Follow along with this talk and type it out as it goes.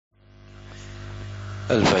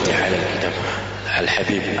الفاتحة على الكتاب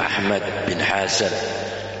الحبيب أحمد بن حسن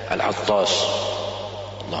العطاس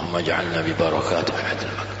اللهم اجعلنا ببركات أحد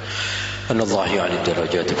المكة أن الله يعلي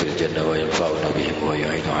الدرجات في الجنة وينفعنا بهم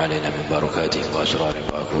ويعين علينا من بركاتهم وأسرارهم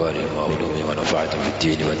وأكوارهم وعلومهم ونفعتهم في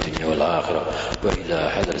الدين والدنيا والآخرة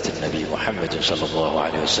وإلى حضرة النبي محمد صلى الله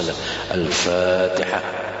عليه وسلم. الفاتحة.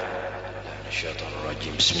 الشيطان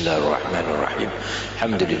الرجيم. بسم الله الرحمن الرحيم.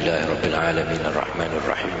 الحمد لله رب العالمين الرحمن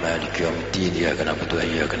الرحيم مالك يوم الدين إياك نعبد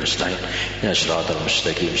وإياك نستعين اهدنا الصراط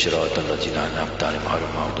المستقيم صراط الذين أنعمت عليهم غير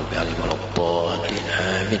المغضوب عليهم ولا الضالين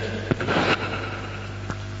آمين.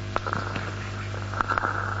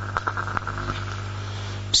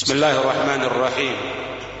 بسم الله الرحمن الرحيم.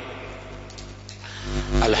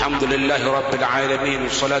 الحمد لله رب العالمين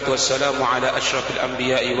والصلاة والسلام على أشرف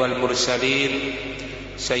الأنبياء والمرسلين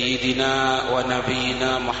سيدنا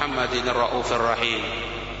ونبينا محمد الرؤوف الرحيم.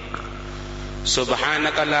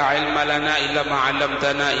 سبحانك لا علم لنا إلا ما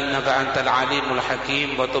علمتنا إنك أنت العليم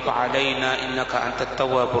الحكيم وتب علينا إنك أنت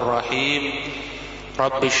التواب الرحيم.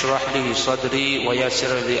 رب اشرح لي صدري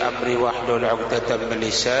ويسر لي أمري واحلل عقدة من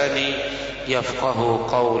لساني يفقه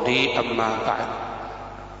قولي أما بعد.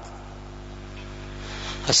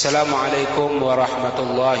 السلام عليكم ورحمة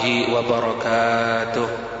الله وبركاته.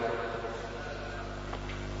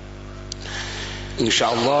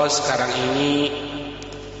 Insyaallah sekarang ini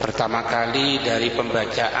pertama kali dari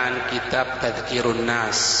pembacaan kitab Tadhkirun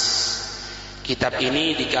Nas. Kitab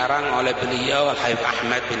ini dikarang oleh beliau Al-Habib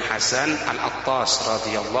Ahmad bin Hasan Al-Attas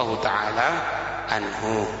radhiyallahu taala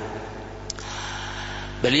anhu.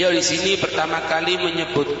 Beliau di sini pertama kali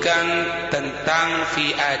menyebutkan tentang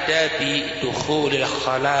fi adabi dukhulil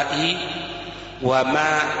khala'i wa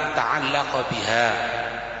ma ta'allaqa biha.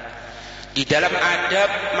 Di dalam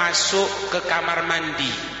adab masuk ke kamar mandi.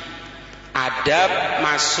 Adab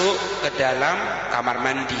masuk ke dalam kamar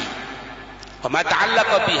mandi. Wa ma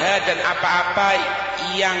ta'allaqa biha, dan apa-apa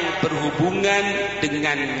yang berhubungan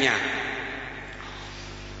dengannya.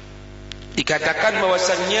 Dikatakan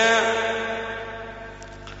bahwasannya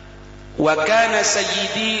wa kana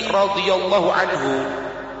sayyidi radhiyallahu anhu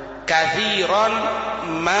kathiran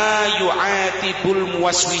ma yu'atibul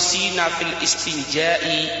muwaswisina fil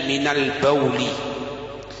istinja'i minal bauli.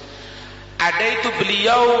 Ada itu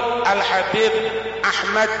beliau Al-Habib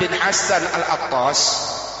Ahmad bin Hasan Al-Attas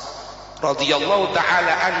radhiyallahu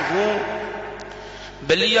taala anhu,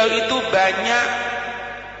 beliau itu banyak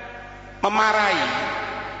memarahi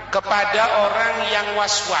kepada orang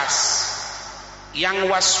yang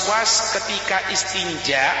was-was ketika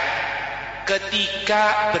istinja,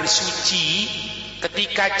 ketika bersuci,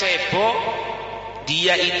 ketika cebok,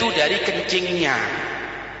 dia itu dari kencingnya.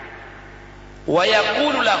 Wa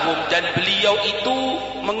yaqulu lahum, dan beliau itu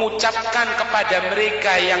mengucapkan kepada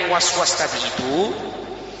mereka yang was-was tadi itu,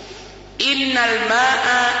 innal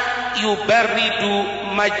ma'a yubarridu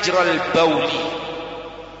majral bauli.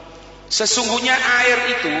 Sesungguhnya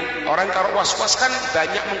air itu, orang kalau was-was kan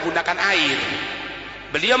banyak menggunakan air.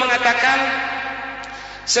 Beliau mengatakan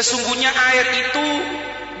sesungguhnya air itu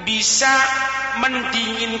bisa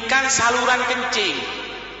mendinginkan saluran kencing.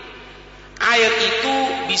 Air itu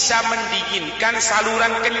bisa mendinginkan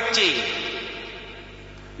saluran kencing.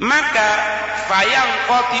 Maka fayang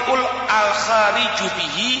qatiul al-khariju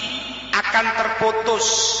bihi, akan terputus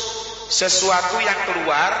sesuatu yang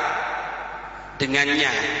keluar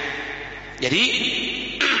dengannya. Jadi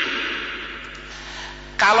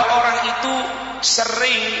kalau orang itu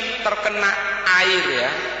sering terkena air ya,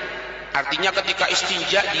 artinya ketika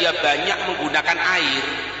istinja dia banyak menggunakan air,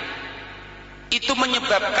 itu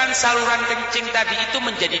menyebabkan saluran kencing tadi itu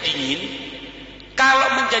menjadi dingin.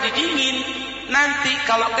 Kalau menjadi dingin, nanti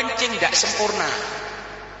kalau kencing tidak sempurna.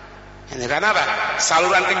 Ini karena apa?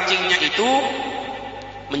 Saluran kencingnya itu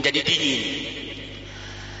menjadi dingin.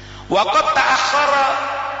 Wa qad ta'akhkhara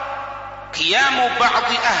qiyamu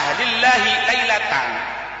ba'dhi ahlillahi lailatan,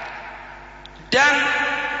 dan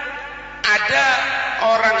ada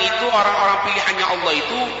orang-orang pilihannya Allah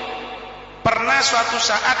itu pernah suatu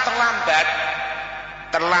saat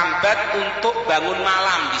terlambat untuk bangun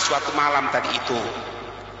malam di suatu malam tadi itu.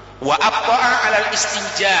 Wa abta'a 'alal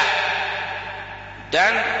istinja,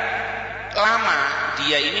 dan lama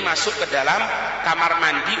dia ini masuk ke dalam kamar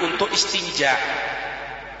mandi untuk istinja.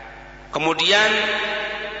 Kemudian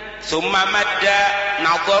summa madda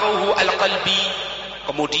nadharuhu al-qalbi,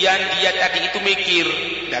 kemudian dia tadi itu mikir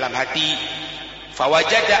dalam hati,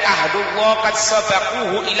 fawajada ahlullah qad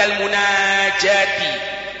sabaquhu ilal munajati.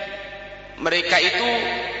 Mereka itu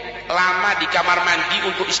lama di kamar mandi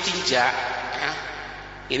untuk istinja ya.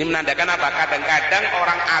 Ini menandakan apa? Kadang-kadang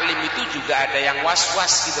orang alim itu juga ada yang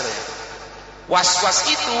was-was gitu ya. Was-was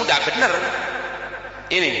itu tidak benar.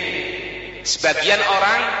 Ini sebagian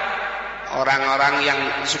orang-orang yang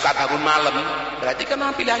suka bangun malam, berarti kan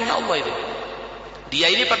memang pilihannya Allah itu. Dia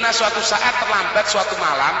ini pernah suatu saat terlambat suatu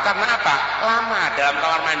malam karena apa? Lama dalam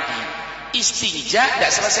kamar mandi, istinja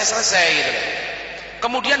tidak selesai-selesai gitu.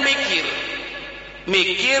 Kemudian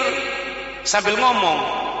mikir sambil ngomong,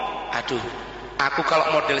 aduh, aku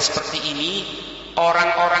kalau model seperti ini,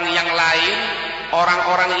 orang-orang yang lain,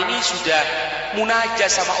 orang-orang ini sudah munajat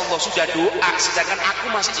sama Allah, sudah doa, sedangkan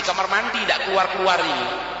aku masih di kamar mandi, tidak keluar-keluar ini.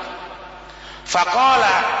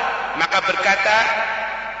 Faqala, maka berkata,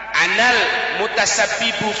 anal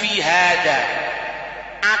mutasabbibu fi hada,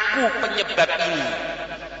 aku penyebab ini,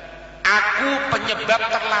 aku penyebab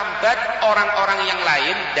terlambat orang-orang yang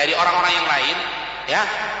lain, dari orang-orang yang lain, ya,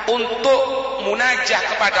 untuk munajah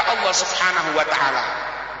kepada Allah Subhanahu wa taala.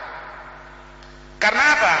 Karena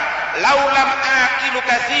apa? Laulam aqilu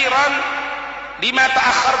katsiran lima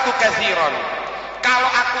ta'akhartu katsiran. Kalau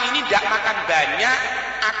aku ini tidak makan banyak,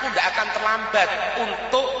 aku tidak akan terlambat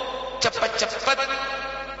untuk cepat-cepat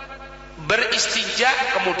beristinja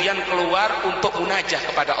kemudian keluar untuk munajah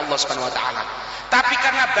kepada Allah Subhanahu wa taala. Tapi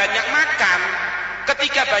karena banyak makan,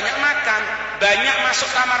 ketika banyak makan, banyak masuk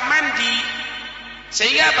kamar mandi,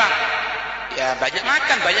 sehingga apa? Ya banyak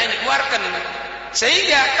makan, banyak yang dikeluarkan,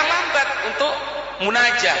 sehingga terlambat untuk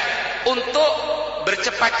munajah, untuk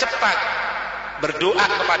bercepat-cepat berdoa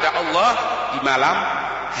kepada Allah di malam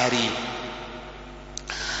hari.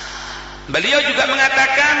 Beliau juga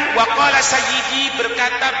mengatakan, waqala sayyidi,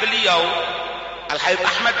 berkata beliau Al-Habib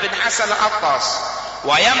Ahmad bin Hasan Al-Attas,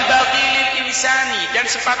 wa yanbaghi lil insani, dan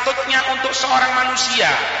sepatutnya untuk seorang manusia,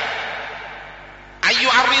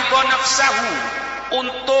 ayyu'arridha nafsahu,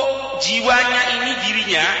 untuk jiwanya ini,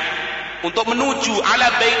 dirinya, untuk menuju ala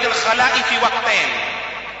baitil khala'i fi waqtain,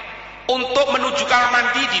 untuk menuju kamar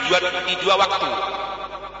mandi di dua waktu.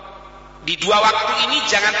 Di dua waktu ini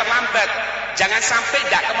jangan terlambat, jangan sampai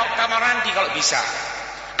tidak ke kamar mandi kalau bisa.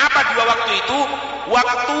 Apa dua waktu itu?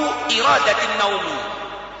 Waktu iradatin naumi.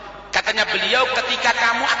 Katanya beliau, ketika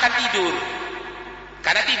kamu akan tidur.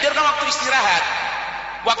 Karena tidur kan waktu istirahat.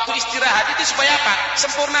 Waktu istirahat itu supaya apa?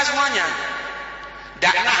 Sempurna semuanya.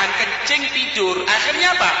 Tidak nahan kencing tidur.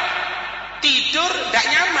 Akhirnya apa? Tidur tidak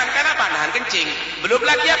nyaman. Karena apa? Nahan kencing. Belum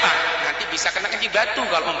lagi apa? Nanti bisa kena kencing batu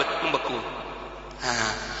kalau membeku.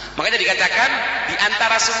 Nah, makanya dikatakan di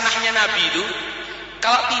antara sunnahnya Nabi itu,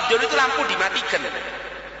 kalau tidur itu lampu dimatikan.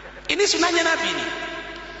 Ini sunnahnya Nabi ini.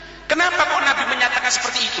 Kenapa kok Nabi menyatakan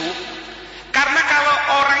seperti itu? Karena kalau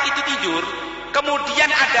orang itu tidur, kemudian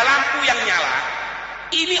ada lampu yang nyala,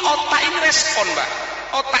 ini otak ini respon, Mbak.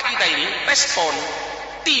 Otak kita ini respon.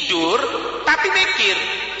 Tidur, tapi mikir,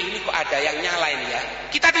 ini kok ada yang nyala ini ya.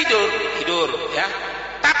 Kita tidur ya.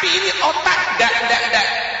 Tapi ini otak tidak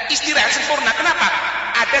istirahat sempurna. Kenapa?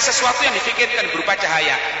 Ada sesuatu yang difikirkan berupa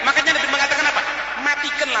cahaya. Makanya Nabi mengatakan apa?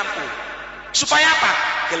 Matikan lampu. Supaya apa?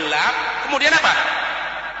 Gelap. Kemudian apa?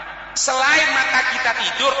 Selain mata kita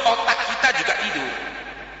tidur, otak kita juga tidur.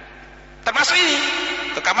 Termasuk ini,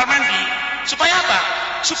 ke kamar mandi. Supaya apa?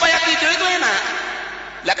 Supaya tidur itu enak.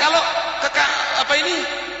 Lah kalau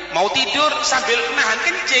mau tidur sambil nahan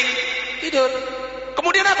kencing, tidur.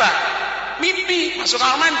 Kemudian apa? Mimpi, masuk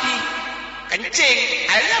kamar mandi, kencing,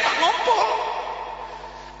 akhirnya apa? Ngompol.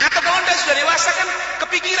 Atau kalau anda sudah dewasa kan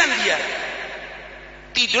kepikiran dia.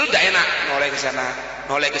 Tidur tidak enak, noleh ke sana,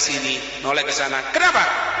 noleh ke sini, noleh ke sana. Kenapa?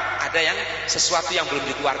 Ada yang sesuatu yang belum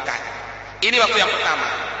dikeluarkan. Ini waktu yang pertama.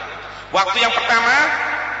 Waktu yang pertama,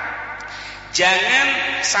 jangan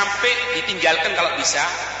sampai ditinggalkan kalau bisa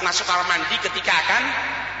masuk kamar mandi ketika akan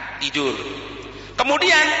tidur.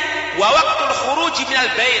 Kemudian wa waqtul khuruji minal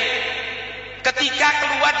bait, ketika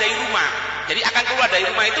keluar dari rumah. Jadi akan keluar dari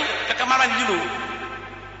rumah itu ke kamar mandi dulu.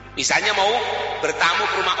 Misalnya mau bertamu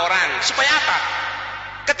ke rumah orang, supaya apa?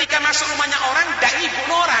 Ketika masuk rumahnya orang tidak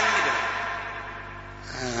ngibun orang gitu.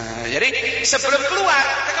 Jadi sebelum keluar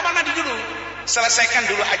ke kamar mandi dulu, selesaikan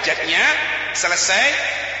dulu hajatnya, selesai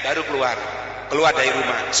baru keluar dari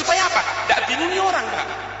rumah. Supaya apa? Tidak bingungi orang, Pak.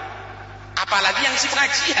 Apalagi yang ngisi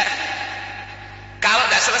pengajian. Kalau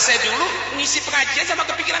tidak selesai dulu ngisi pengajian sama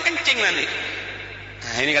kepikiran kencing nanti.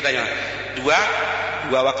 Nah ini katanya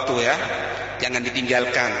dua waktu ya, jangan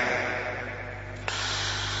ditinggalkan.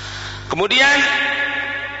 Kemudian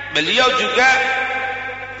beliau juga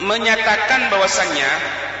menyatakan bahwasannya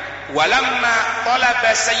walamma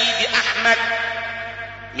talaba Sayyidi Ahmad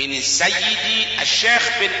min Sayyidi Syekh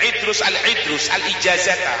bin Idrus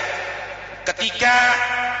al-Ijazata, ketika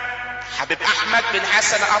Habib Ahmad bin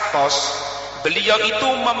Hasan Al-Attas, beliau itu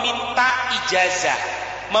meminta ijazah,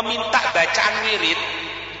 meminta bacaan wirid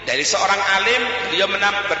dari seorang alim. Beliau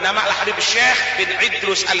bernama Al-Habib Syekh bin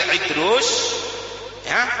Idrus al-Idrus.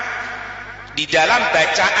 Ya. Di dalam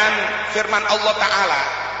bacaan firman Allah Ta'ala,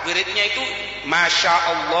 wiridnya itu Masya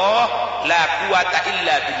Allah la quwata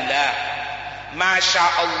illa billah. Masya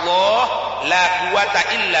Allah la quwata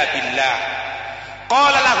illa billah.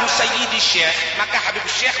 Qala lahu sayyidi syekh, maka Habib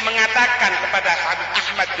Syekh mengatakan kepada Habib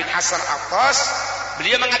Ahmad bin Hasan Al-Attas,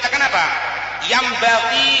 beliau mengatakan apa? Yang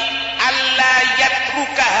bagi alla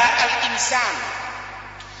yatrukaha al-insan.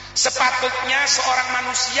 Sepatutnya seorang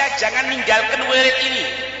manusia jangan ninggalkan wirid ini.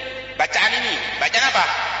 Bacaan ini. Bacaan apa?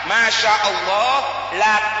 Masya Allah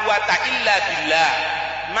la quwata illa billah.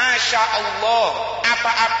 Masya Allah,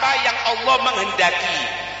 apa-apa yang Allah menghendaki.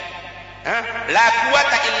 La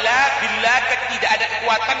quwata illa billah, tidak ada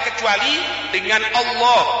kekuatan kecuali dengan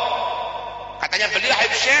Allah. Katanya beliau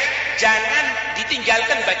Habib Syekh, jangan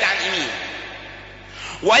ditinggalkan bacaan ini.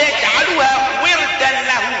 Wa yaj'aluha wirdan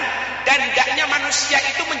lahu, dan hendaknya manusia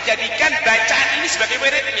itu menjadikan bacaan ini sebagai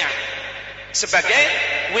wiridnya. Sebagai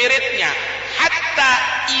wiridnya. Hatta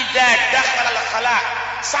idza dakhala al-khala,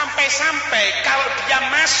 sampai-sampai kalau dia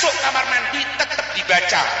masuk kamar mandi tetap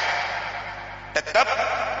dibaca. Tetap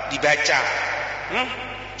dibaca.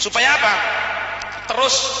 Supaya apa?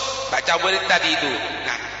 Terus baca wirid tadi itu.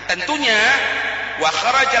 Nah, tentunya wa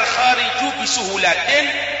kharajal khariju bisuhulatin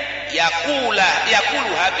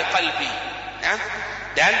yaquluha biqalbi. Ya.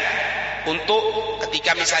 Dan untuk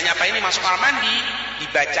ketika misalnya apa ini masuk kamar mandi,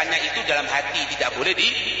 dibacanya itu dalam hati, tidak boleh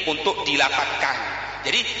untuk dilafadzkan.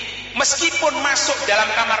 Jadi meskipun masuk dalam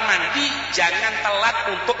kamar mandi, jangan telat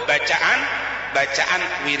untuk bacaan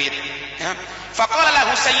wirid. Ya. Faqala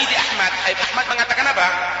lahu Sayyidi Ahmad, Ahmad mengatakan apa?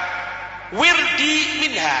 Wirdi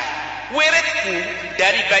minha, wiridku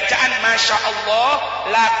dari bacaan Masya Allah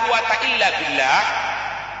la quwata illa billah.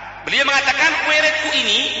 Beliau mengatakan wiridku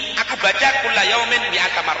ini aku baca kulla yaumin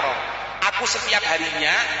mi'ata marrah. Aku setiap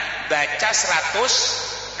harinya baca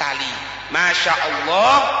 100 kali. Masya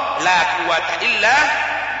Allah la quwata illa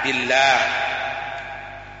billah.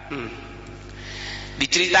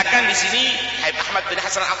 Diceritakan di sini Habib Ahmad bin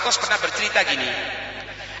Hasan Al-Attas pernah bercerita gini.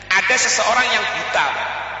 Ada seseorang yang buta.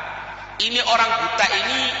 Ini orang buta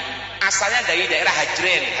ini asalnya dari daerah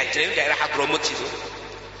Hajren. Hajren daerah Hadramut situ.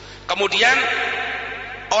 Kemudian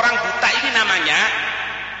orang buta ini namanya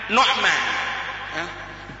Nu'man.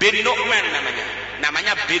 Bin Nu'man namanya.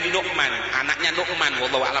 Namanya bin Nu'man. Anaknya Nu'man.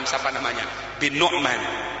 Wallahu a'lam siapa namanya. Bin Nu'man.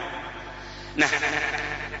 Nah,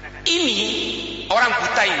 ini orang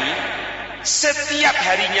buta ini setiap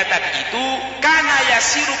harinya tadi itu kana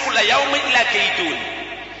yasiru kulla yaumin ila Gaidun.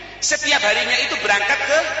 Setiap harinya itu berangkat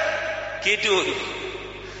ke Gaidun.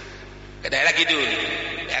 Ke daerah Gaidun,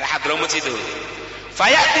 daerah Hadramut situ.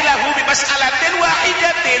 Fayati lahu bi mas'alatin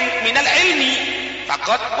wahidatin minal ilmi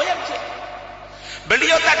faqat wa yarji.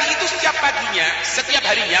 Beliau tadi itu setiap paginya, setiap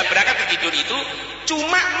harinya berangkat ke Gaidun itu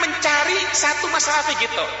cuma mencari satu masalah fikih.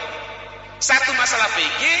 Satu masalah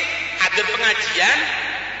fikih, hadir pengajian,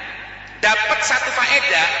 dapat satu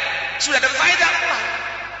faedah, sudah dapat faedah pulang.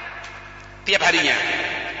 Tiap harinya.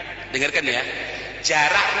 Dengarkan ya.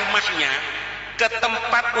 Jarak rumahnya ke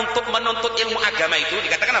tempat untuk menuntut ilmu agama itu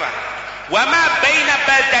dikatakan apa? Wa ma baina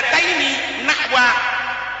baldataini nahwa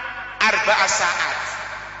 4 saat.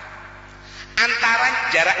 Antara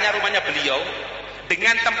jaraknya rumahnya beliau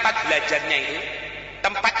dengan tempat belajarnya itu,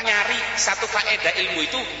 tempat nyari satu faedah ilmu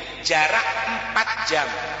itu jarak 4 jam.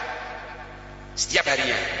 Setiap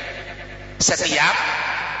harinya. Setiap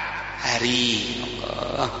hari.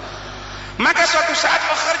 Allah. Maka suatu saat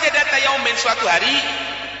fakharja data yaumin, suatu hari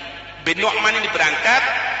bin Nu'man ini berangkat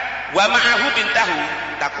wa ma'ahu bintahu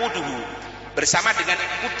taquduhu, bersama dengan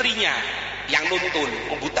putrinya yang nuntun.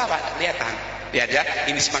 Buta Pak, kelihatan. Lihat ya,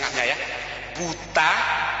 ini semangatnya ya. Buta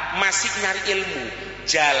masih nyari ilmu,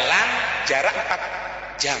 jalan jarak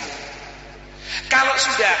 4 jam. Kalau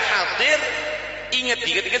sudah hadir, ingat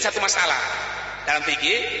satu masalah dalam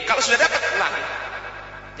fikih, kalau sudah dapat pulang.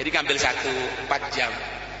 Jadi ngambil 4 jam.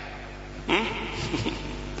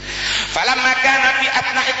 Falamma kana fi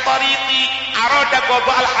atna'i tariqi arada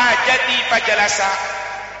qada al-hajati fajalasa.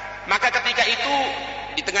 Maka ketika itu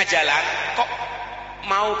di tengah jalan kok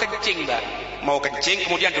mau kencing, Mbak. Mau kencing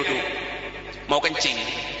kemudian duduk. Mau kencing.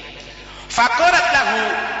 Faqarat lahu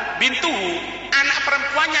bintuhu, anak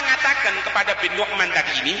perempuannya mengatakan kepada bin Nu'man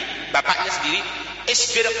tadi ini, bapaknya sendiri,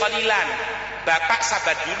 isbir qalilan. Bapak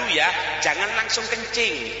sabar dulu ya, jangan langsung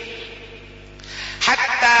kencing.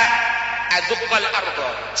 Hatta adzuqal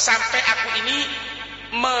arda, sampai aku ini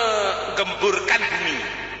menggemburkan bumi.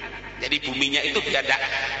 Jadi buminya itu biar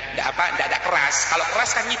tidak ada keras. Kalau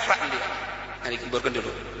keras kan nyiprak dia. Nah, digemburkan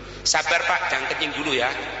dulu. Sabar Pak, jangan kencing dulu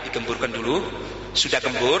ya, digemburkan dulu. Sudah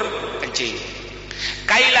gembur, kencing.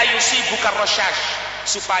 Kaila yusibuka rasyash,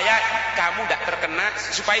 supaya kamu tidak terkena,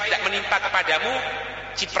 supaya tidak menimpa kepadamu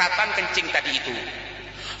cipratan kencing tadi itu.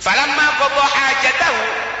 Falamma qada hajatahu,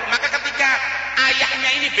 maka ketika ayahnya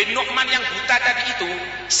ini bin Nu'man yang buta tadi itu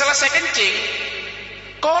selesai kencing,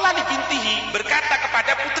 qala li bintihi, berkata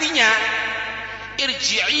kepada putrinya,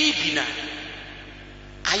 irji'i bina,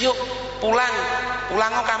 ayo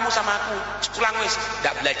pulang kamu sama aku, pulang wis,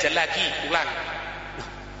 tidak belajar lagi, pulang.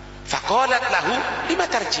 Faqalat lahu lima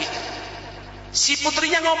tarji, si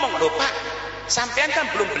putrinya ngomong, loh Pak, sampean kan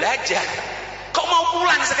belum belajar, kok mau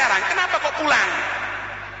pulang sekarang, kenapa kok pulang?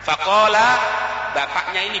 Faqala,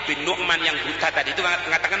 bapaknya ini bin Nu'man yang buta tadi itu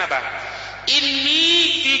mengatakan apa?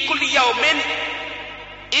 Inni fi kulli yaumin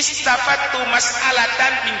istafattu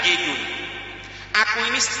mas'alatan min Gedun. Aku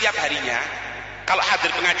ini setiap harinya kalau hadir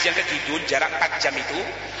pengajian ke Gedun jarak 4 jam itu,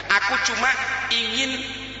 aku cuma ingin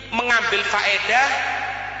mengambil faedah,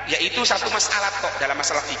 yaitu satu masalah kok dalam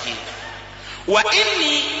masalah fikih. Wa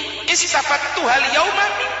inni istafattu hal yauma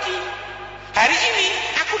minki. Hari ini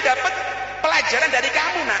aku dapat pelajaran dari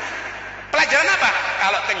kamu, Nak. Pelajaran apa?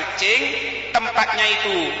 Kalau kencing tempatnya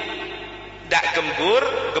itu tidak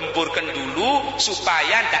gemburkan dulu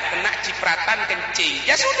supaya tidak kena cipratan kencing.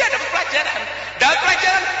 Ya sudah, dapat pelajaran. Dapat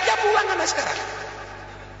pelajaran, ya pulang Anda sekarang.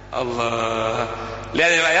 Allah.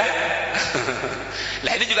 Lihat ya Pak ya.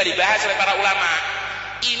 Nah itu juga dibahas oleh para ulama.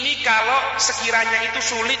 Ini kalau sekiranya itu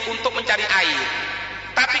sulit untuk mencari air.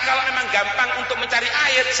 Tapi kalau memang gampang untuk mencari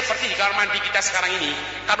air, seperti di kamar mandi kita sekarang ini,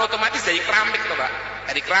 kan otomatis dari keramik toh Pak.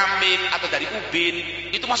 Dari keramik atau dari ubin,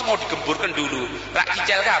 itu masih mau digemburkan dulu. Rak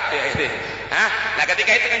kicel kabeh. Nah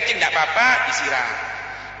ketika itu kencing tidak apa-apa, disiram.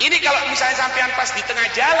 Ini kalau misalnya sampean pas di tengah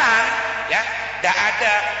jalan, ya, tidak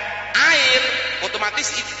ada air,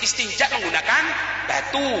 otomatis istinja menggunakan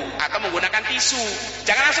batu atau menggunakan tisu.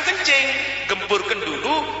 Jangan langsung kencing, gemburkan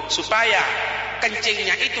dulu supaya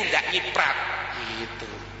kencingnya itu tidak nyiprat. Gitu.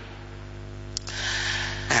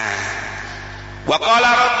 Nah, wa qala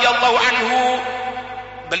radhiyallahu anhu,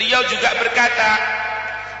 beliau juga berkata,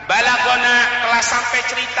 balagona, telah sampai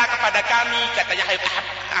cerita kepada kami, katanya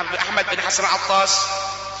Ahmad bin Hasan al-Attas,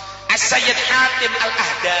 As-Sayyid Hatim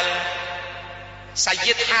al-Ahdal.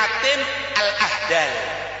 Sayyid Hatim al-Ahdal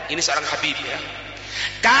ini seorang habib ya.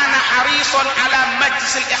 Kana harison ala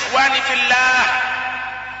majlisil ikhwani fillah.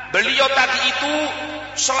 Beliau tadi itu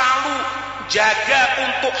selalu jaga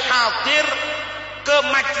untuk hadir ke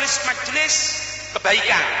majlis-majlis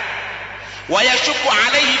kebaikan. Wa yashqu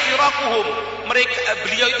alaihi firaquhum.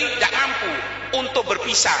 Beliau itu tidak mampu untuk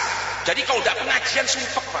berpisah. Jadi kalau tidak pengajian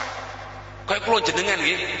sumpek Pak. Kayak kula jenengan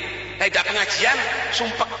nggih. Tidak pengajian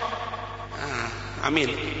sumpek.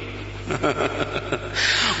 Amin.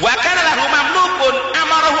 Wa kana lahu mamlukun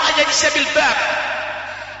amarahu ajadisa bil bab.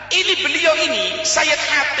 Ini beliau ini, Sayyid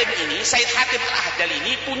Hatim al-Ahdal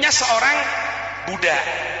ini punya seorang budak.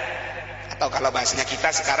 Atau kalau bahasanya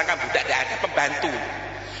kita sekarang kan budak tidak ada, pembantu.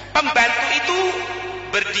 Pembantu itu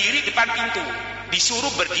berdiri depan pintu,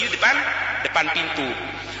 disuruh berdiri depan pintu.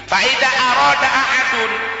 Fa idza arada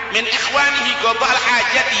ahadun min ikhwanihi qada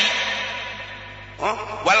al-hajati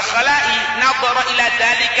wal khala'i nadhara ila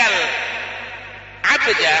dalikal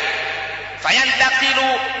abda fayantaqilu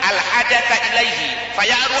al hadatha ilaihi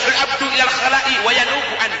fayaruhu al abdu ila al khala'i wa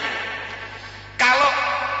yanubu anhu. Kalau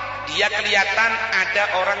dia kelihatan ada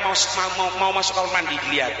orang mau masuk kamar mandi,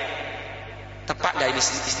 dilihat tepat dah ini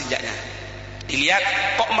istinjanya, dilihat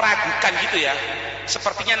kok meragukan gitu ya,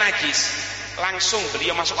 sepertinya najis, langsung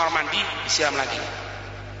beliau masuk kamar mandi, disiram lagi.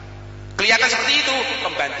 Kelihatan seperti itu,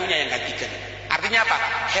 pembantunya yang gantikan. Artinya apa?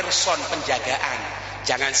 Herson, penjagaan.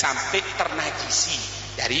 Jangan sampai ternajisi.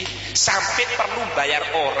 Dari sampai perlu bayar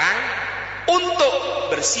orang untuk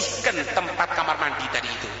bersihkan tempat kamar mandi tadi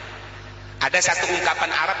itu. Ada satu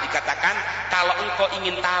ungkapan Arab dikatakan, kalau engkau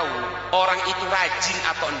ingin tahu orang itu rajin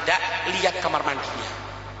atau enggak, lihat kamar mandinya.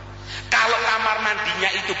 Kalau kamar mandinya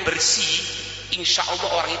itu bersih, insya Allah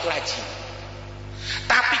orang itu rajin.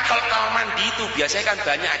 Tapi kalau kamar mandi itu biasanya kan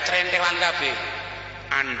banyak cerentelan kabeh,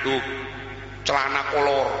 anduk, celana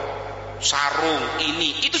kolor, sarung,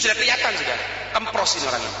 itu sudah kelihatan, sudah kempros ini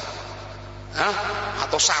orang ini.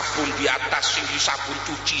 Atau sabun di atas, sing sabun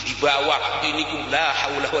cuci di bawah, ini la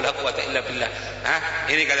haula wala quwata illa billah.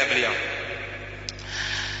 Ini kata beliau.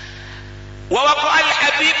 Wa waqa'al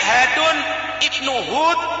Habib Hadun ibnu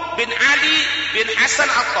Hud bin Ali bin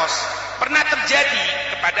Hasan Attas. Pernah terjadi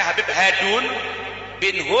kepada Habib Hadun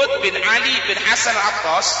bin Hud bin Ali bin Hasan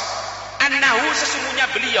Attas, annahu,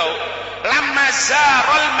 sesungguhnya beliau, lamma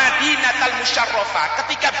zaral Madinatal Musyarrafah,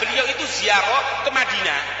 ketika beliau itu ziarah ke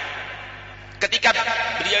Madinah. Ketika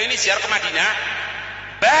beliau ini ziarah ke Madinah,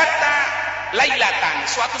 bata lailatan,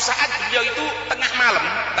 suatu saat beliau itu tengah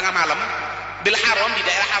malam bil haram, di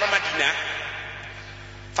daerah haram Madinah.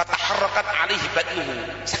 Fataharrakat alaihi batnuhu,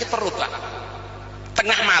 sakit perut Pak.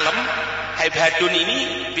 Tengah malam Habib Hadun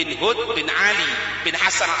ini bin Hud bin Ali bin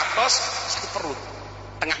Hasan al-Attas sakit perut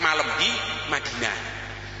tengah malam di Madinah.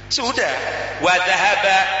 Sudah wa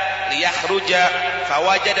dhahaba liyakhruja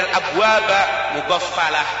fawajada al-abwaba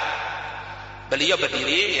mugaffalah. Beliau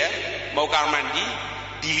berdiri ya, mau kamar mandi,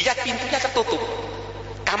 dilihat pintunya tertutup.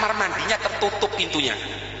 Kamar mandinya tertutup pintunya.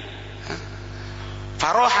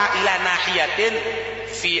 Faroha ila nahiyatin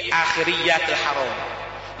fi akhiriyatil haram.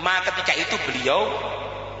 Maka ketika itu beliau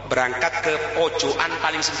berangkat ke pojokan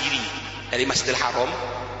paling sendiri dari Masjidil Haram,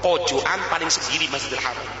 pojokan paling sendiri Masjidil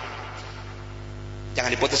Haram. Jangan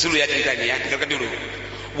diputus dulu ya ceritanya ya, dengarkan dulu.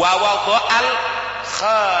 Wa wada'al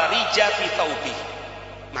kharija fi thawbi.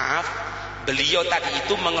 Maaf, beliau tadi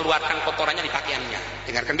itu mengeluarkan kotorannya di pakaiannya.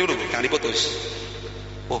 Dengarkan dulu, jangan diputus.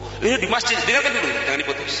 Oh, ini di masjid, dengarkan dulu, jangan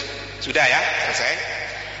diputus. Sudah ya, selesai.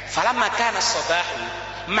 Falamma kana as-sabahu,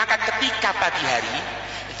 maka ketika pagi hari,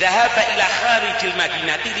 dhahaba ila kharijil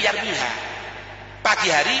madinati liyarmiha. Pagi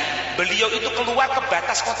hari beliau itu keluar ke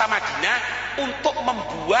batas kota Madinah untuk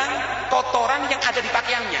membuang kotoran yang ada di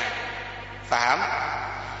pakaiannya. Paham?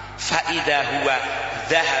 Fa idza huwa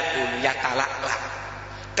dhahabun yatala'la.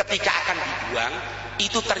 Ketika akan dibuang,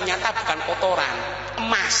 itu ternyata bukan kotoran,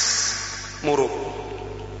 emas muruk.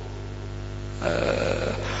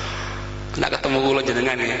 Kena ketemu kula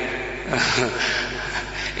jenengan ya.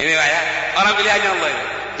 Inilah ya, orang pilihannya Allah ya.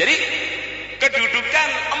 Jadi kedudukan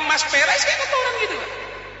emas perak kayak kotoran gitu.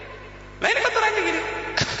 Nah ini kotorannya gini.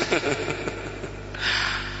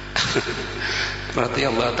 Berarti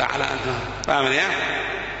Allah Ta'ala paham ya?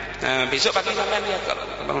 Nah, besok pagi sampean lihat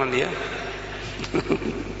kalau mandi ya.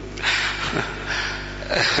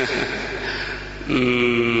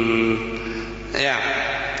 Ya.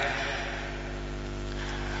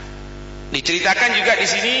 Diceritakan juga di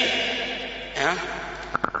sini ya.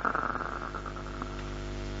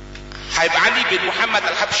 Habib Ali bin Muhammad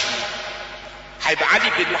al-Habsyi, Habib Ali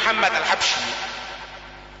bin Muhammad al-Habsyi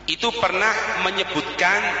itu pernah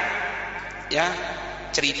menyebutkan ya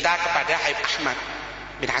cerita kepada Habib Ahmad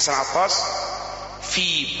bin Hasan al-Attas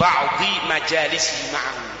fi ba'dhi majalisihi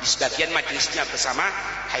ma'ahu, di sebagian majelisnya bersama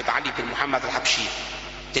Habib Ali bin Muhammad al-Habsyi.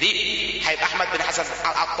 Jadi Habib Ahmad bin Hasan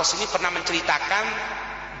al-Attas ini pernah menceritakan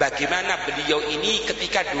bagaimana beliau ini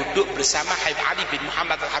ketika duduk bersama Habib Ali bin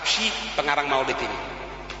Muhammad al-Habsyi, pengarang Maulid ini.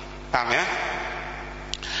 Paham ya?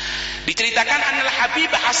 Diceritakan anil Habib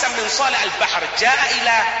Hasan bin Salih al-Bahr jaa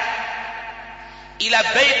ila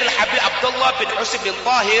bait al-Habib Abdullah bin Husain bin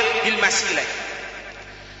Tahir bil Masilah.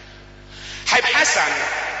 Habib Hasan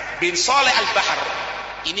bin Salih al-Bahr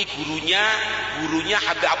ini gurunya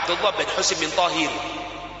Habib Abdullah bin Husain bin Tahir,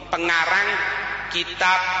 pengarang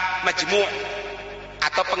kitab Majmu'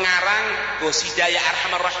 atau pengarang Qasidah Ya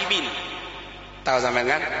Arhamar Rahimin. Tahu sampean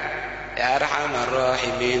kan? Ya Arhamar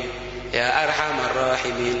Rahimin, Ya Arhamar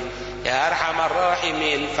Rahimin, Ya Arhamar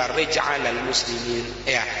Rahimin, farij 'alal muslimin.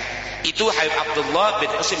 Ya, itu Habib Abdullah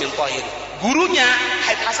bin Husain bin Tahir, gurunya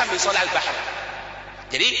Habib Hasan bin Salih al-Bahr.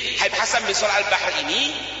 Jadi Habib Hasan bin Salih al-Bahr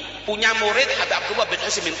ini punya murid Habib Abdullah bin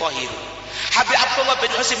Husain bin Tahir. Habib Abdullah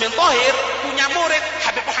bin Husain bin Tahir punya murid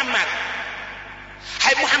Habib Muhammad.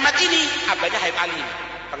 Habib Muhammad ini abahnya Habib Ali,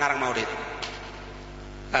 pengarang Maulid.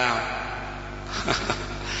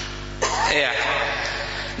 Iya.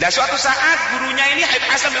 Dan suatu saat gurunya ini Habib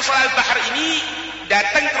Hasan bin Salih al-Bahr ini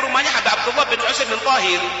datang ke rumahnya Habib Abdullah bin Husain bin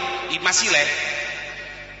Tahir di Masileh,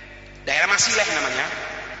 daerah Masileh namanya.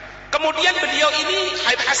 Kemudian beliau ini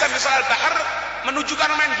Habib Hasan bin Salih al-Bahr menuju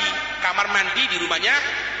kamar mandi di rumahnya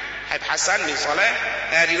Habib Hasan bin Salih,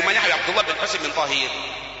 di rumahnya Habib Abdullah bin Husain bin Tahir.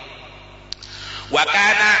 Wa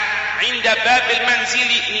kana 'inda babil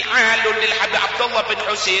manzili ni'alun lil Habib Abdullah bin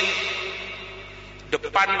Husain.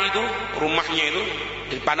 Depan itu rumahnya itu,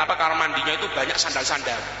 di depan kamar mandinya itu banyak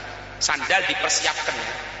sandal dipersiapkan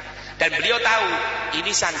ya. Dan beliau tahu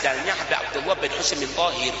ini sandalnya Habib Abdullah bin Husain bin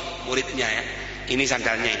Tahir, muridnya ya. Ini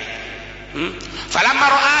sandalnya ini. Falamma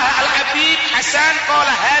ra'aha al-Habib Hasan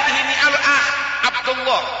qala hadhihi ni'al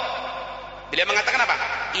Abdullah. Beliau mengatakan apa?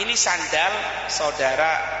 Ini sandal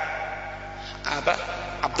saudara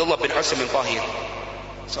Abdullah bin Husain bin Tahir.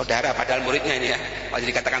 Saudara padahal muridnya ini ya. Kalau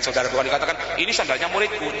dikatakan saudara, bukan dikatakan ini sandalnya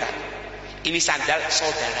muridku. Nah, ini sandal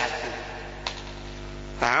saudaraku.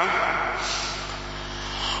 Paham?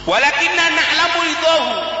 Walakinna na'lamu ridahu,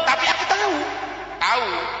 tapi aku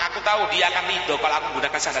tahu dia akan ridho kalau aku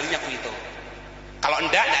gunakan sandalnya, aku ridho. Kalau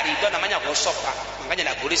enggak ridho namanya gosok Pak. Makanya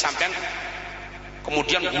enggak boleh sampean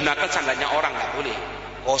kemudian gunakan sandalnya orang, enggak boleh.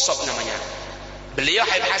 Gosok namanya. Beliau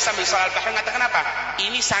Habib Hasan bin Shalih Al-Bahar mengatakan apa?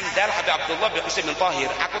 Ini sandal Habib Abdullah bin Husain bin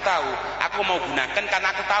Thahir. Aku tahu, aku mau gunakan karena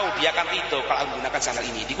aku tahu dia akan ridho kalau aku gunakan sandal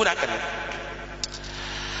ini. Digunakan.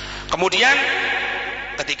 Kemudian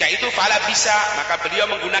ketika itu fala bisa, maka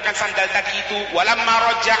beliau menggunakan sandal tadi itu. Walamma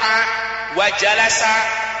raja'a wa jalasa,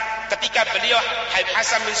 ketika beliau Habib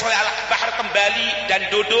Hasan bin Shalih Al-Bahar kembali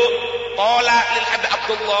dan duduk, qala lil Habib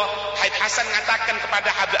Abdullah, Habib Hasan mengatakan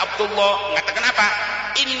kepada Habib Abdullah, mengatakan apa?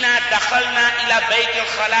 Inna dakhalna ila baitil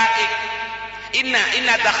khalaiq.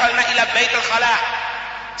 Inna dakhalna ila baitil khala'.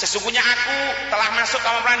 Sesungguhnya aku telah masuk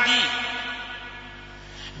kamar mandi.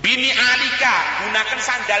 Bini alika, gunakan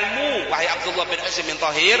sandalmu wahai Abdullah bin Husain bin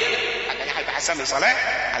Thahir, katanya Habib Hasan bin Shalih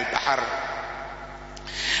Al-Bahar.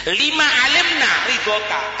 Lima alimna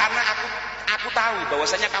ridhoka, karena aku tahu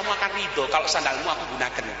bahwasanya kamu akan ridho kalau sandalmu aku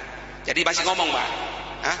gunakan. Jadi masih ngomong, Mbak.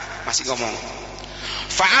 Masih ngomong.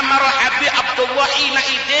 Fa amara Abi Abdullah ina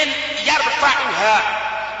idin yarfa'uha.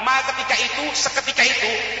 Maka seketika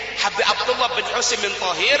itu Habib Abdullah bin Husain bin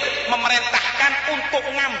Thahir memerintahkan untuk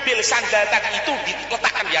ngambil sandal tadi itu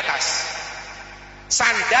diletakkan di atas.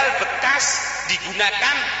 Sandal bekas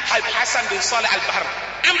digunakan Habib Hasan bin Shalih Al-Bahar.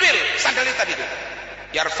 Ambil sandal tadi itu.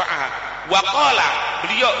 Yarfa'aha. Wa qala,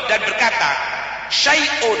 beliau dan berkata,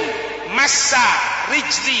 syai'un massa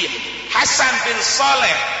rijli Hasan bin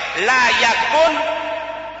Shalih la yakun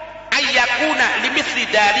ayyakuna limithli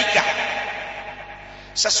dalika.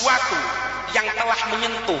 Sesuatu yang telah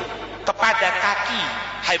menyentuh kepada kaki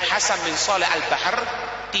Habib Hasan bin Shalih Al-Bahar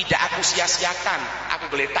tidak aku sia-siakan,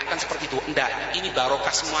 aku letakkan seperti itu. Enggak, ini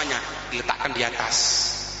barokah semuanya, diletakkan di atas.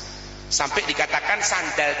 Sampai dikatakan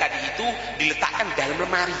sandal tadi itu diletakkan dalam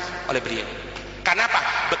lemari oleh beliau. Karena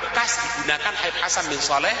apa? Bekas digunakan Habib Hasan bin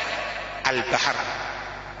Shalih Al-Bahar.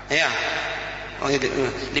 Ya.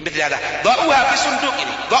 Limit tidak ada. Da'uha fi sunduk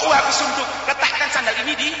ini. Da'uha fi sunduk. Letakkan sandal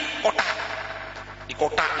ini di kotak. Di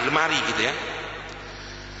kotak, di lemari gitu ya.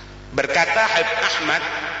 Berkata Habib Ahmad,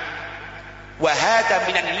 wa hadza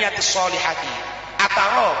minan niyatis shalihati.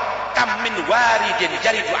 Atara kam min waridin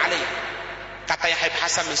jaridu alaih. Katanya Habib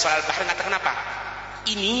Hasan bin Shalih Al-Bahar mengatakan apa?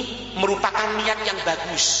 Ini merupakan niat yang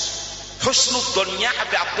bagus. Husnudzonnya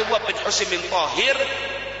Habib Abdullah bin Husain bin Thahir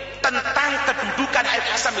tentang kedudukan Habib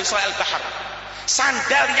Hasan bin Shalih Al-Bahar.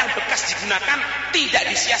 Sandal yang bekas digunakan tidak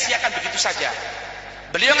disia-siakan begitu saja.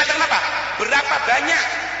 Beliau mengatakan apa? Berapa banyak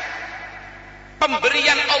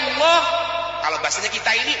pemberian Allah, kalau bahasanya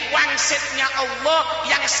kita ini wangsitnya Allah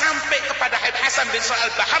yang sampai kepada Habib Hasan bin Shalih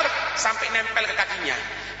Al-Bahar sampai nempel ke kakinya.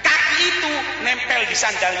 Kaki itu nempel di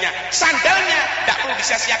sandalnya. Sandalnya tidak perlu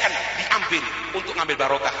disia-siakan, diambil untuk ngambil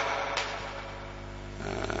barokah.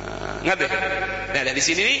 Ngerti? Nah, dari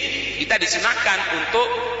sini kita disunahkan untuk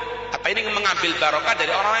mengambil barokah dari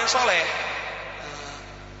orang yang soleh.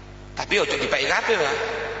 Tapi ojo dipakai kabeh, Pak.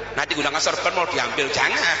 Nanti gunakan sorban mau diambil,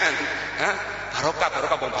 jangan.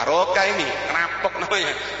 Barokah ini, kenapok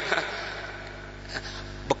namanya.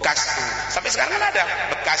 Bekas, sampai sekarang kan ada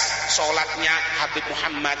bekas sholatnya Habib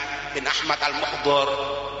Muhammad bin Ahmad Al-Muhdor,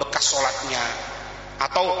 bekas sholatnya,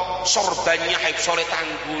 atau sorbannya Habib Soleh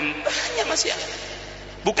Tanggul, banyak masih ada.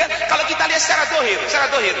 Bukan, kalau kita lihat secara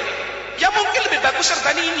dohir, ya mungkin lebih bagus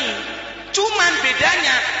sorban ini. Cuman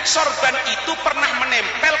bedanya sorban itu pernah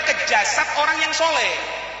menempel ke jasad orang yang soleh.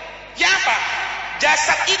 Ya apa?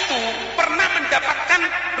 Jasad itu pernah mendapatkan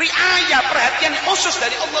riayah, perhatian khusus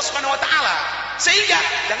dari Allah Subhanahu Wa Taala, sehingga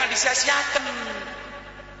jangan disia-siakan.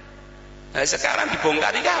 Nah, sekarang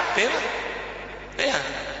dibongkari kabeh. Ya,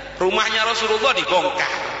 rumahnya Rasulullah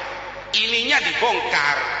dibongkar, ininya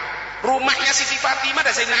dibongkar. Rumahnya Siti Fatimah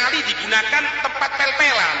dan Zainal Ali digunakan tempat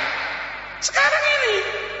pel-pelan. Sekarang ini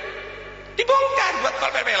dibongkar buat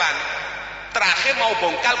pel-pelan. Terakhir mau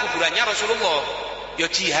bongkar kuburannya Rasulullah. Ya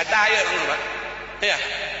jihad aja, ya.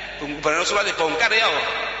 Kuburan Rasulullah dibongkar ya.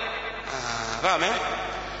 Paham ya?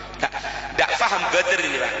 Tidak paham betul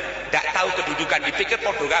ini, Pak. Tidak tahu kedudukan, dipikir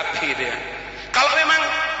podo kabeh gitu ya. Kalau memang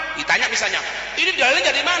ditanya misalnya, ini dalilnya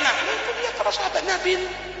dari mana? Itu dia para sahabat Nabi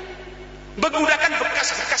menggunakan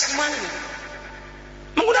bekas-bekas semuanya.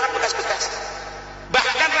 Menggunakan bekas-bekas.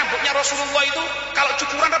 Bahkan rambutnya Rasulullah itu kalau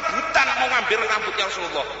cukuran rebutan mau ngambil rambutnya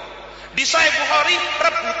Rasulullah. Di Sahih Bukhari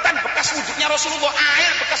rebutan bekas wuduknya Rasulullah,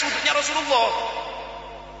 air bekas wuduknya Rasulullah.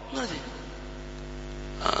 Ngerti?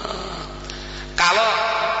 Kalau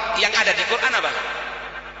yang ada di Quran apa?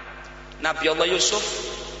 Nabi Allah Yusuf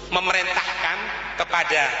memerintahkan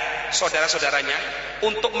kepada saudara-saudaranya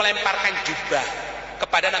untuk melemparkan jubah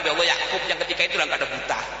kepada Nabi Allah Yakub yang ketika itu dalam keadaan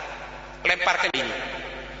buta. Lemparkan ini.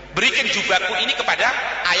 Berikan jubahku ini kepada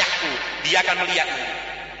ayahku, dia akan melihat nanti.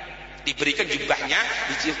 Diberikan jubahnya,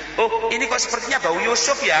 oh ini kok sepertinya bau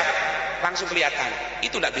Yusuf ya, langsung kelihatan.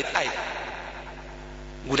 Itu tidak bid'ah.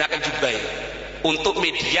 Gunakan jubah ya. Untuk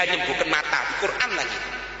media nyembuhkan mata. Di Quran lagi.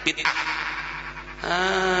 Bid'ah.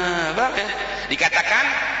 Paham ya? Dikatakan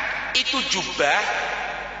itu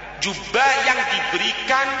jubah yang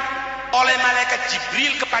diberikan oleh malaikat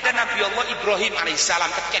Jibril kepada Nabi Allah Ibrahim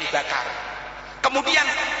alaihissalam ketika dibakar. Kemudian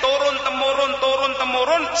turun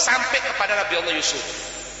temurun sampai kepada Nabi Allah Yusuf.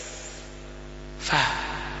 Faham?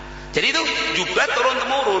 Jadi itu jubah turun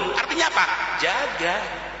temurun. Artinya apa? Jaga.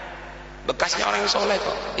 Bekasnya orang soleh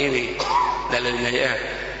kok. Ini dalilnya ya.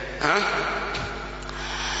 Hah?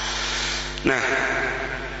 Nah,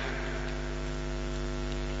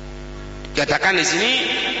 katakan di sini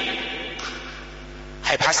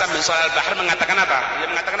Habib Hasan bin Shalih Al-Bahar mengatakan apa? Dia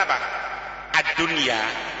mengatakan apa?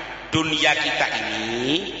 Dunia kita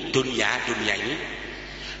ini, dunia ini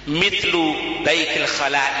mitlu baitil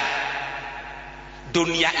khala'i.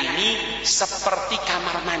 Dunia ini seperti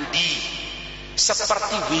kamar mandi,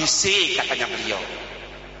 seperti WC katanya beliau.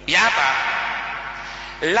 Ya apa?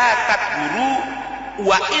 La tadburu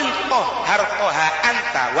wa in tohartoha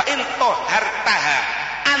anta wa in tohartaha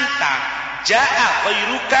anta ja'a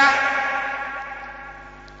ghairuka.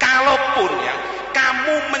 Kalaupun ya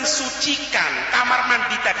kamu mensucikan kamar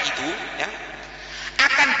mandi tadi itu ya,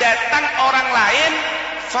 akan datang orang lain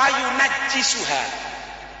fayunajjisuha,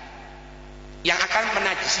 yang akan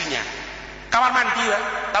menajisinya. Kamar mandi ya,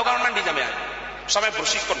 tahu kamar mandi sampai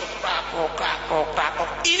bersihkan kakok.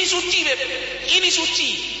 Ini suci beb, ini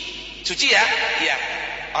suci ya, iya.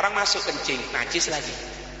 Orang masuk kencing najis lagi,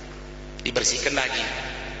 dibersihkan lagi,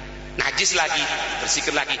 najis lagi,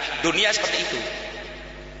 dibersihkan lagi. Dunia seperti itu.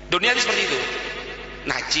 Dunia itu seperti itu.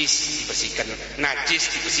 Najis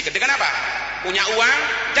dibersihkan. Dengan apa? Punya uang,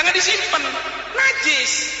 jangan disimpan.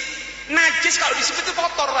 Najis kalau disimpan itu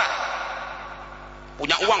kotor lah.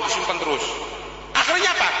 Punya uang disimpan terus.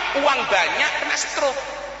 Akhirnya apa? Uang banyak kena stroke.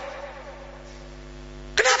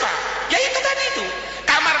 Kenapa? Ya itu tadi itu.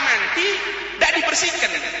 Kamar mandi tidak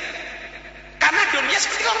dibersihkan. Karena dunia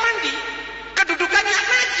seperti kamar mandi. Kedudukannya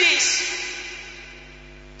najis.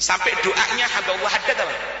 Sampai doanya hamba Allah haddad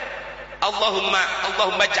apa?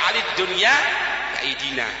 Allahumma ja'alid dunya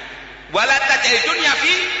ka'idina wa la taj'al dunya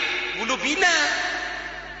fi qulubina.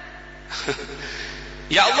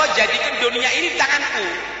 Ya Allah, jadikan dunia ini di tanganku,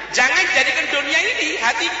 jangan jadikan dunia ini di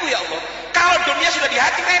hatiku ya Allah. Kalau dunia sudah di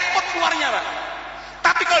hati repot keluarnya Pak.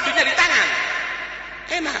 Tapi kalau dunia di tangan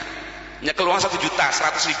enak. Nyekel uang 1 juta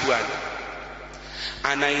 100 ribuan.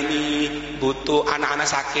 Anak ini butuh, anak-anak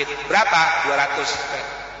sakit berapa?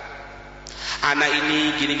 200. Anak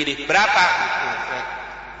ini gini-gini berapa?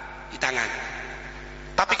 Di tangan.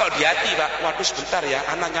 Tapi kalau di hati Pak, waduh sebentar ya,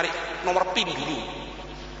 anak nyari nomor PIN dulu.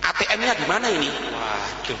 ATM-nya di mana ini?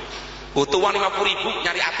 Waduh, butuh uang 50.000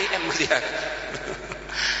 nyari ATM Mas ya.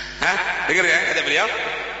 Hah? Dengar ya kata beliau.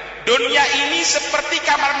 Dunia ini seperti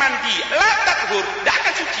kamar mandi, la tathur, tidak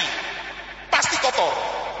akan suci, pasti kotor.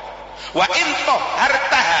 Wa in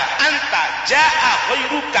hartaha anta jaa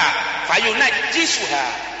ghairuka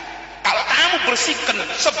fayunajjisuha. Kalau kamu bersihkan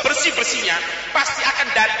sebersih-bersihnya, pasti akan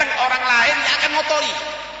datang orang lain yang akan ngotori.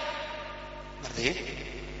 Ngerti?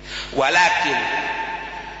 Walakin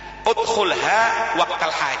udkhulha waqtal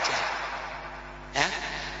hajah. Ya,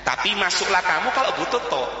 tapi masuklah kamu kalau butuh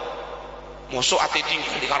toh. Masuk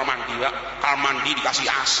tinggal di kamar mandi, ya. Kamar mandi dikasih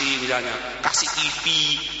AC misalnya, kasih TV.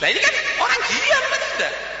 Nah ini kan orang gila apa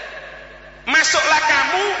tidak? Masuklah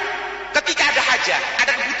kamu ketika ada hajat,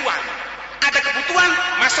 ada kebutuhan. Ada kebutuhan,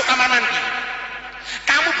 masuk kamar mandi.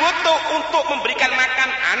 Kamu butuh untuk memberikan makan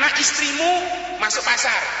anak istrimu, masuk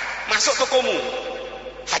pasar, masuk tokomu.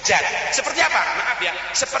 Hajat. Seperti apa? Maaf ya,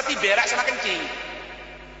 seperti berak sama kencing.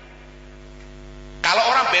 Kalau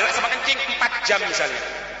orang berak sama kencing 4 jam misalnya,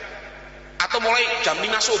 atau mulai jam 5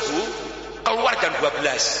 subuh, keluar jam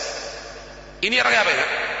 12. Ini orang apa ya?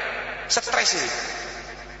 Stres ini.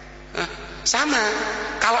 Sama,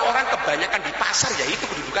 kalau orang kebanyakan di pasar ya itu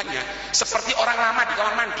kedudukannya seperti orang lama di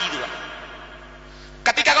kamar mandi itu Pak.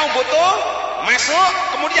 Ketika kamu butuh masuk,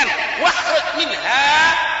 kemudian wakhruj minha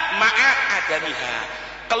ma'a adamiha,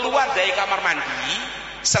 keluar dari kamar mandi,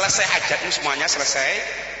 selesai hajatmu semuanya selesai,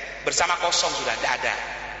 bersama kosong sudah tidak ada.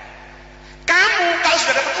 Kamu kalau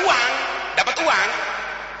sudah dapat uang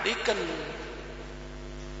berikan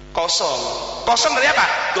kosong dari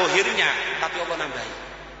apa? Dohirnya, tapi Allah nambahi.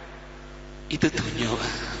 Itu dunia.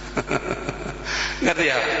 Ngerti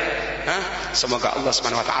ya? Semoga Allah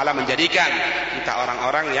Subhanahu wa taala menjadikan kita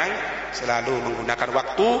orang-orang yang selalu menggunakan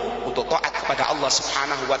waktu untuk taat kepada Allah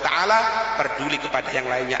Subhanahu wa taala, peduli kepada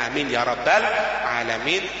yang lainnya. Amin ya rabbal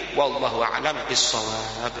alamin. Wallahu a'lam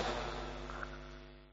bissawab.